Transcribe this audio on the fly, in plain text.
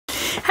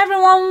Hi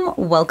everyone,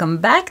 welcome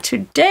back.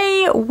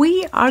 Today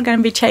we are going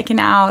to be checking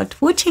out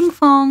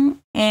𝐿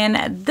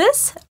and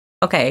this,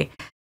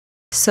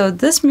 so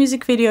this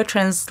music video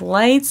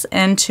translates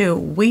into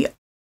We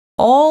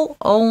All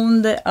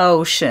Own the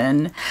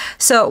Ocean.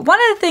 So one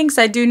of the things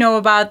I do know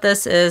about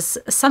this is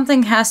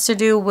something has to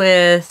do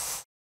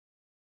with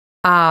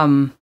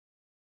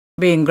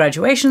being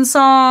graduation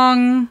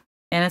song,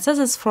 and it says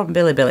it's from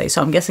𝐵𝑙𝑖 𝐵𝑙𝑖,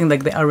 so I'm guessing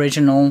like the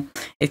original,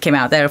 it came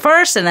out there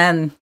first and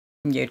then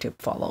YouTube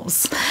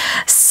follows.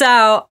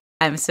 So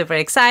I'm super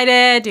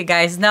excited. You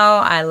guys know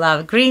I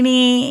love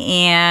Greenie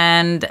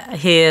and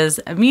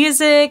his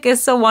music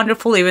is so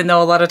wonderful, even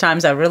though a lot of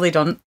times I really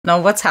don't know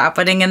what's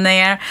happening in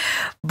there.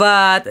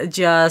 But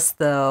just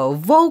the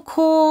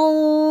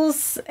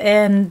vocals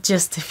and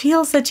just the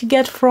feels that you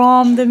get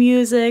from the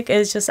music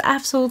is just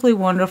absolutely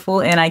wonderful,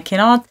 and I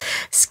cannot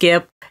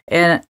skip.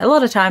 And a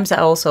lot of times I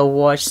also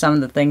watch some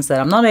of the things that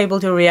I'm not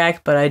able to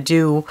react, but I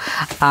do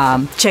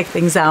check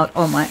things out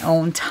on my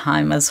own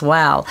time as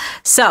well.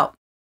 So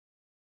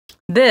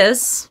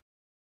this,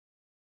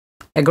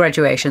 a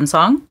graduation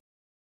song,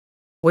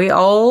 We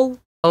All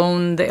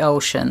Own the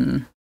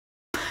Ocean.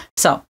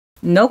 So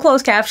no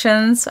closed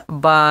captions,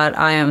 but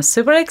I am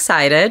super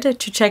excited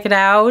to check it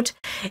out.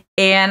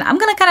 And I'm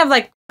going to kind of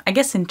like, I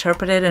guess,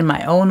 interpret it in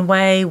my own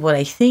way, what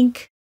I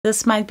think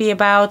this might be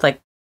about, like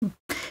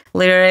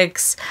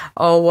lyrics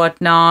or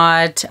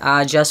whatnot,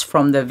 just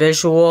from the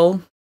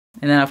visual.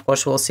 And then of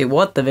course we'll see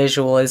what the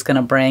visual is going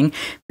to bring.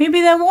 Maybe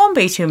there won't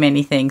be too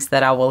many things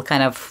that I will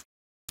kind of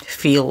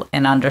feel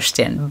and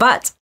understand,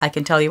 but I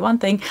can tell you one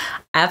thing,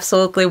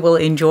 absolutely will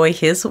enjoy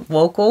his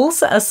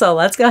vocals. So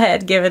let's go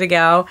ahead, give it a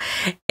go,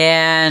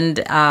 and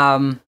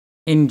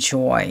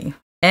enjoy.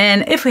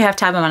 And if we have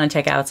time, I'm going to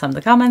check out some of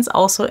the comments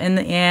also in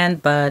the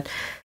end, but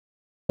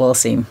we'll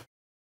see.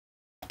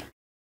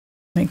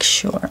 Make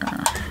sure.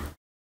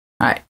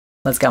 All right,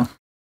 let's go.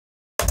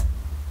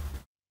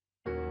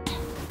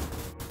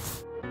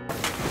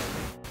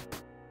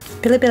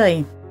 𝐵𝑙𝑖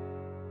𝐵𝑙𝑖.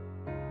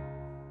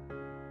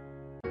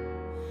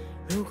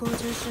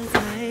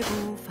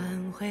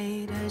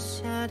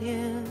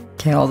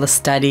 Okay, all the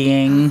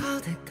studying.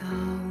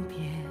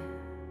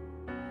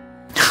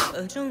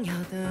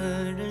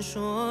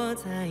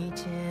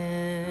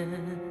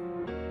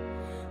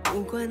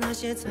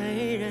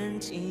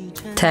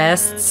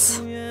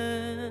 Tests.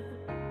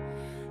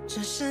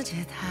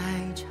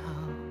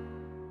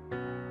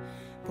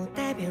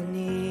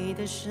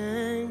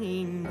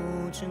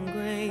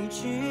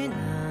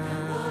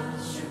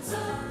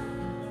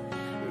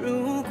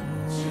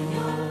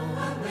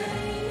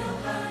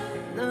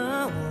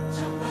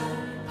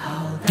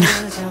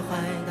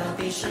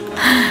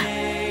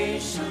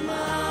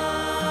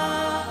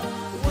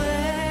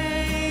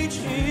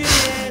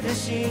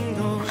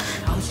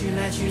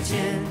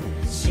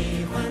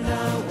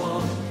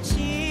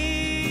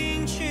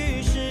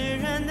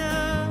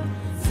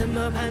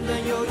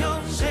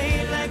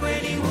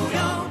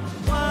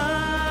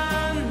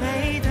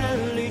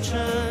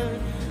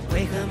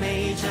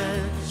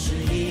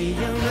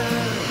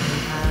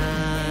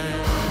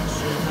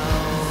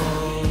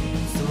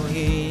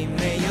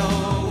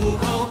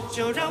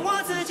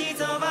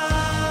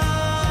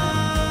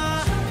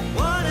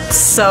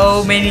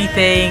 So many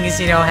things,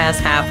 you know, has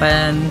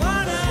happened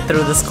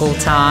through the school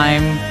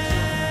time,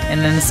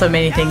 and then so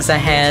many things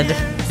ahead.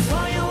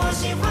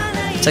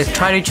 So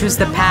try to choose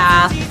the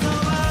path.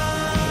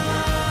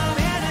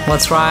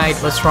 What's right,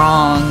 what's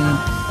wrong.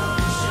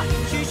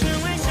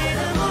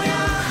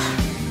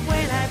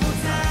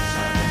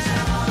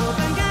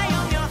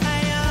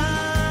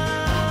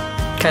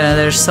 Kind of,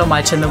 there's so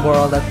much in the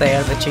world out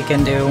there that you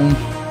can do.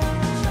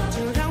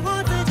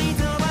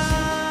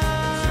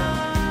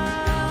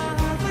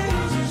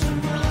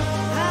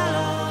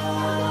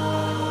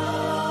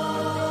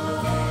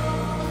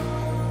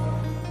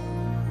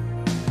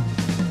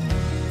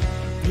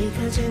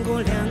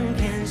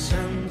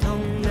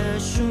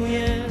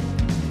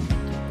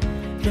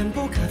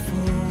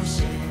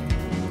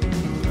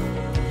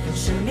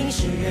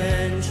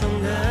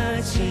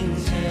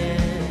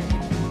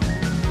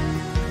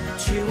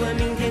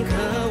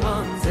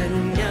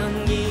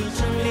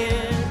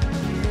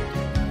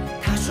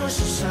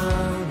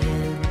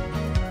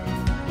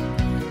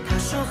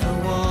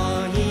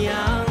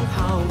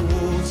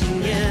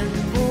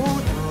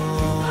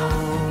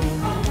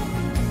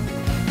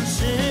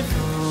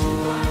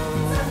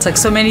 It's like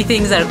so many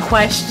things that are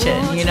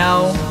questioned, you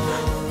know?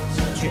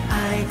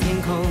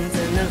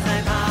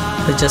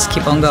 But just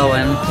keep on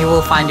going. You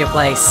will find your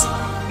place.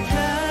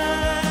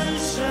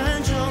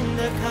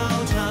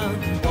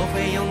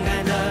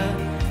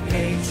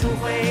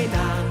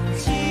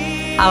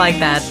 I like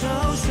that.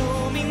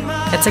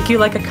 It's like you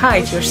like a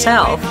kite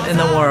yourself in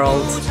the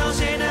world.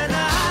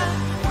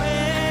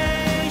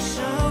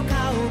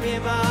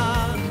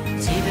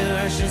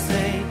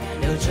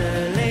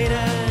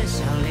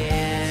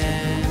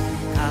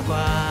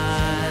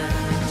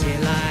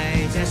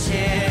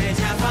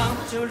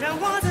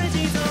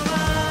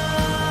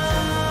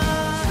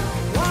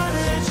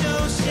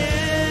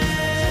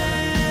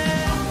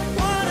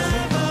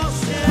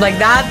 Like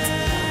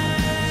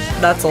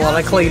that's a lot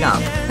of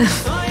cleanup.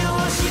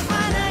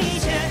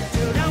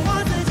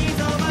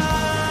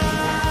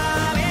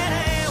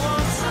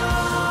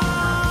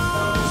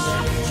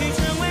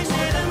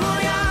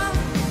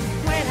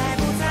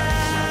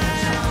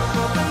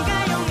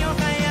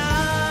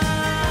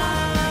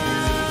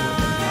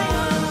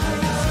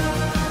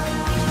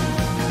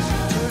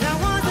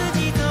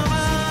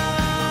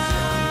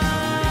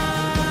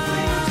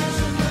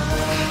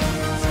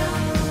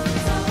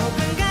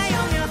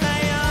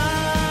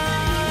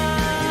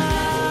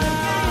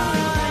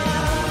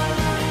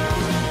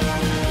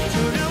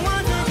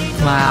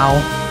 Wow.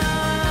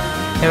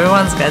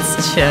 Everyone's got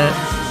such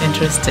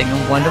interesting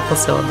and wonderful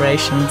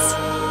celebrations.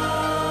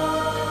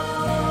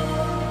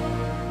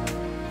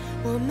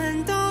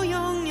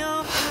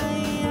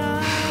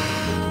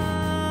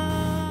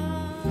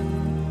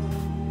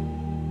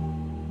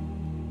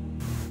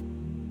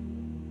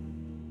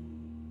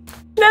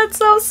 That's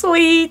so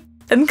sweet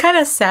and kind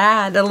of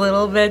sad a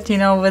little bit, you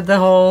know, with the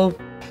whole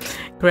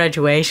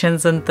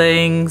graduations and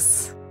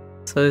things.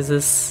 So is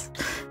this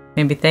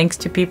maybe thanks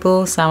to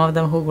people, some of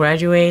them who are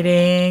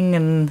graduating,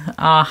 and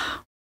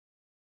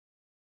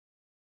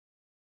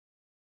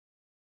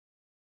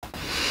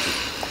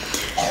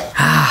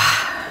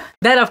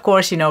that of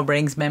course, you know,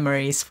 brings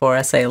memories for,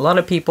 I say, a lot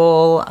of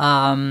people.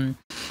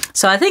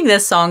 So I think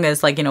this song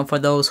is like, you know, for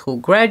those who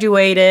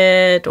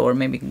graduated or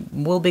maybe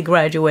will be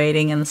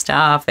graduating and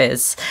stuff,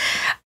 is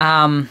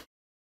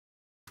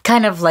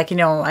kind of like, you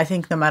know, I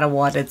think no matter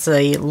what, it's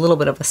a little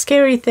bit of a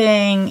scary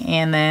thing,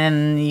 and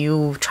then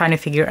you trying to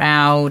figure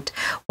out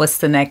what's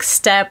the next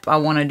step. I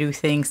want to do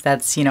things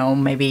that's, you know,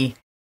 maybe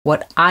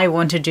what I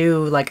want to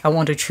do. Like I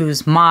want to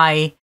choose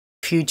my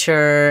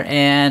future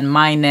and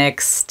my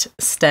next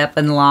step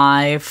in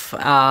life.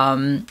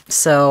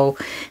 So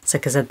it's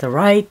like, is it the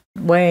right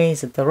way?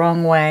 Is it the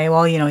wrong way?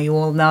 Well, you know, you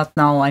will not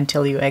know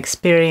until you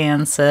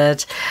experience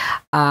it,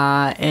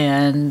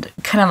 and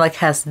kind of like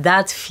has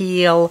that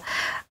feel.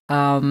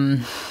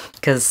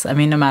 Because I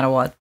mean, no matter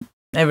what,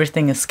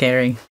 everything is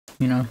scary,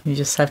 you know, you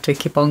just have to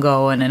keep on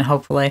going, and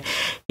hopefully,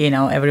 you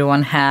know,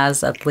 everyone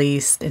has at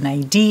least an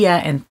idea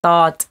and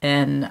thought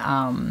and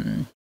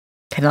kind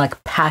of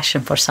like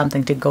passion for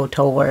something to go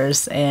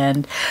towards.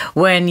 And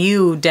when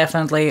you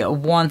definitely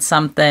want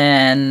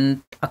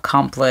something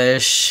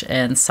accomplish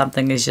and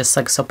something is just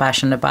like so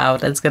passionate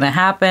about, it's gonna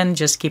happen.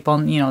 Just keep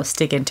on, you know,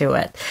 sticking to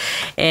it.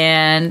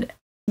 And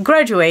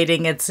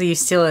graduating, you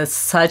still at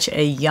such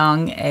a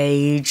young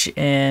age,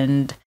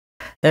 and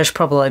there's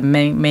probably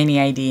many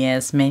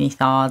ideas, many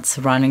thoughts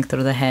running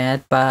through the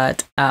head,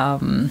 but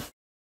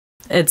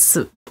it's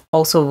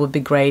also would be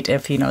great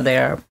if, you know,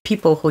 there are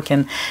people who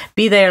can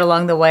be there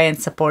along the way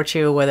and support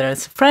you, whether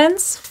it's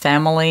friends,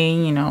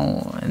 family, you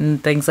know,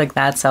 and things like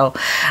that. So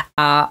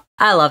I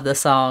love the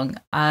song.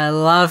 I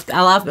love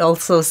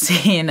also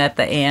seeing at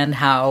the end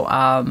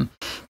how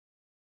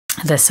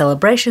the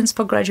celebrations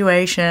for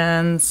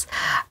graduations,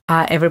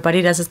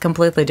 everybody does it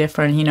completely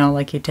different, you know,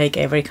 like you take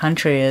every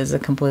country is a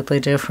completely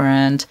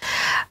different.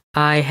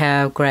 I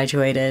have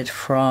graduated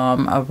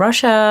from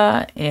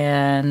Russia,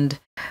 and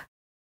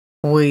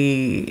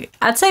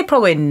I'd say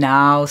probably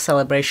now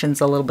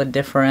celebrations a little bit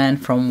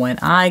different from when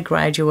I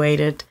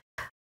graduated.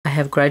 I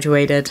have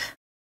graduated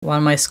one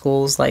of my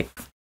schools like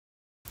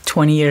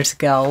 20 years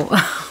ago.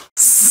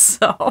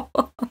 So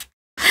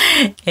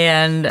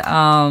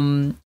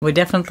and we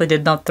definitely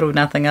did not throw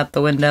nothing out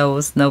the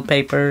windows, no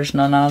papers,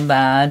 none of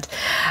that.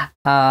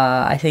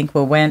 I think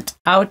we went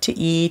out to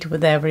eat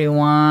with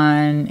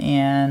everyone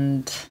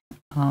and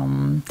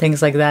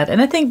things like that.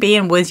 And I think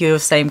being with you,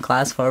 same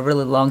class for a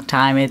really long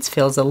time, it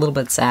feels a little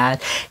bit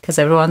sad because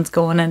everyone's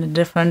going in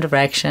different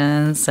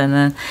directions. And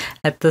then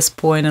at this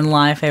point in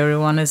life,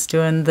 everyone is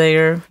doing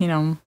their, you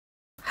know,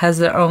 has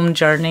their own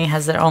journey,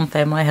 has their own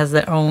family, has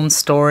their own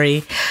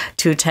story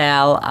to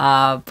tell.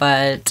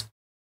 But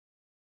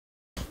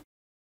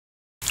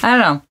I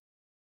don't know.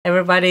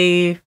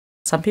 Everybody,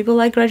 some people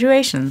like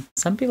graduation.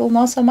 Some people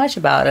not so much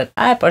about it.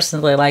 I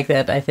personally like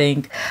that. I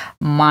think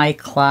my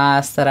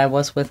class that I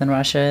was with in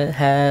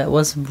Russia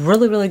was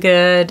really, really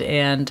good.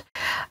 And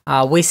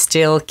we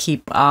still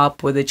keep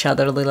up with each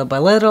other little by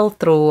little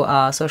through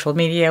social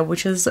media,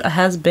 which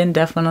has been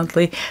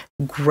definitely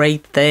a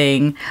great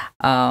thing.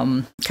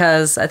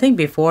 Because I think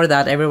before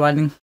that,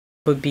 everyone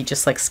would be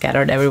just like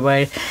scattered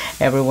everywhere,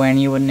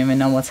 and you wouldn't even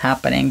know what's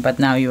happening. But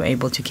now you're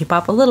able to keep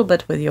up a little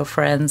bit with your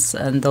friends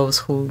and those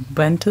who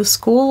went to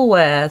school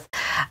with.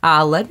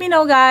 Let me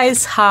know,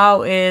 guys,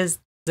 how is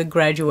the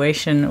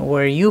graduation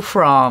where you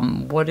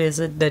from? What is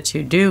it that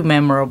you do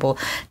memorable?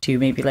 Do you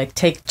maybe like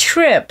take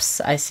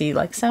trips? I see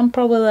like some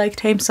probably like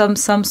take some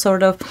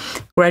sort of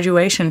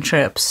graduation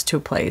trips to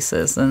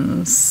places,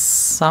 and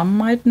some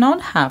might not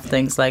have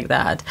things like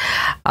that.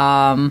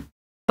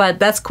 But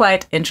that's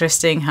quite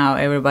interesting how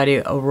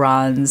everybody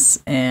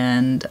runs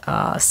and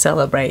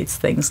celebrates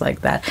things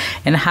like that.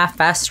 And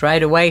half-past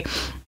right away,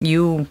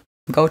 you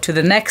go to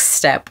the next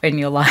step in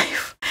your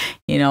life,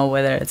 you know,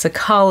 whether it's a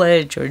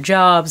college or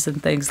jobs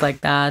and things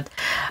like that.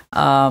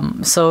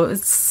 So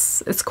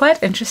it's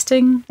quite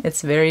interesting.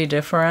 It's very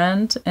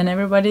different, and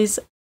everybody's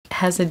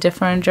has a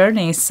different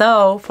journey.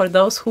 So for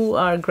those who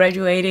are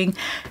graduating,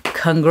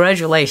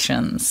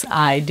 congratulations.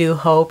 I do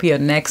hope your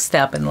next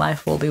step in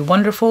life will be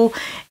wonderful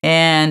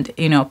and,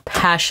 you know,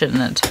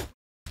 passionate.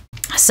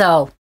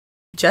 So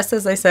just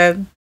as I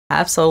said,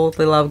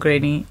 absolutely love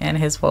Greeny, and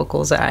his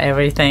vocals are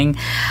everything.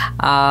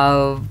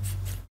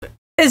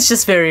 It's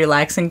just very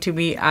relaxing to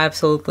me. I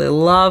absolutely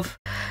love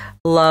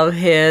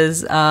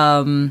his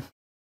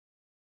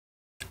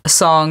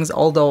songs,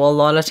 although a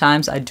lot of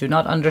times I do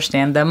not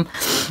understand them,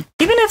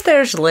 even if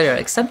there's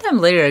lyrics.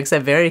 Sometimes lyrics are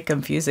very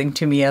confusing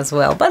to me as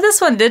well, but this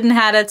one didn't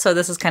have it, so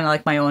this is kind of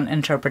like my own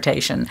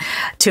interpretation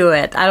to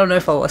it. I don't know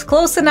if I was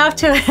close enough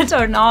to it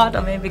or not,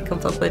 or maybe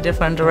completely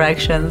different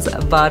directions,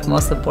 but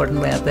most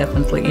importantly, I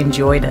definitely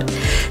enjoyed it.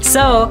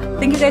 So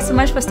thank you guys so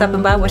much for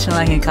stopping by, watching,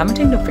 liking, and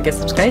commenting. Don't forget to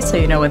subscribe so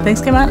you know when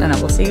things come out, and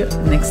I will see you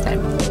next time.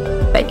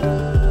 Bye.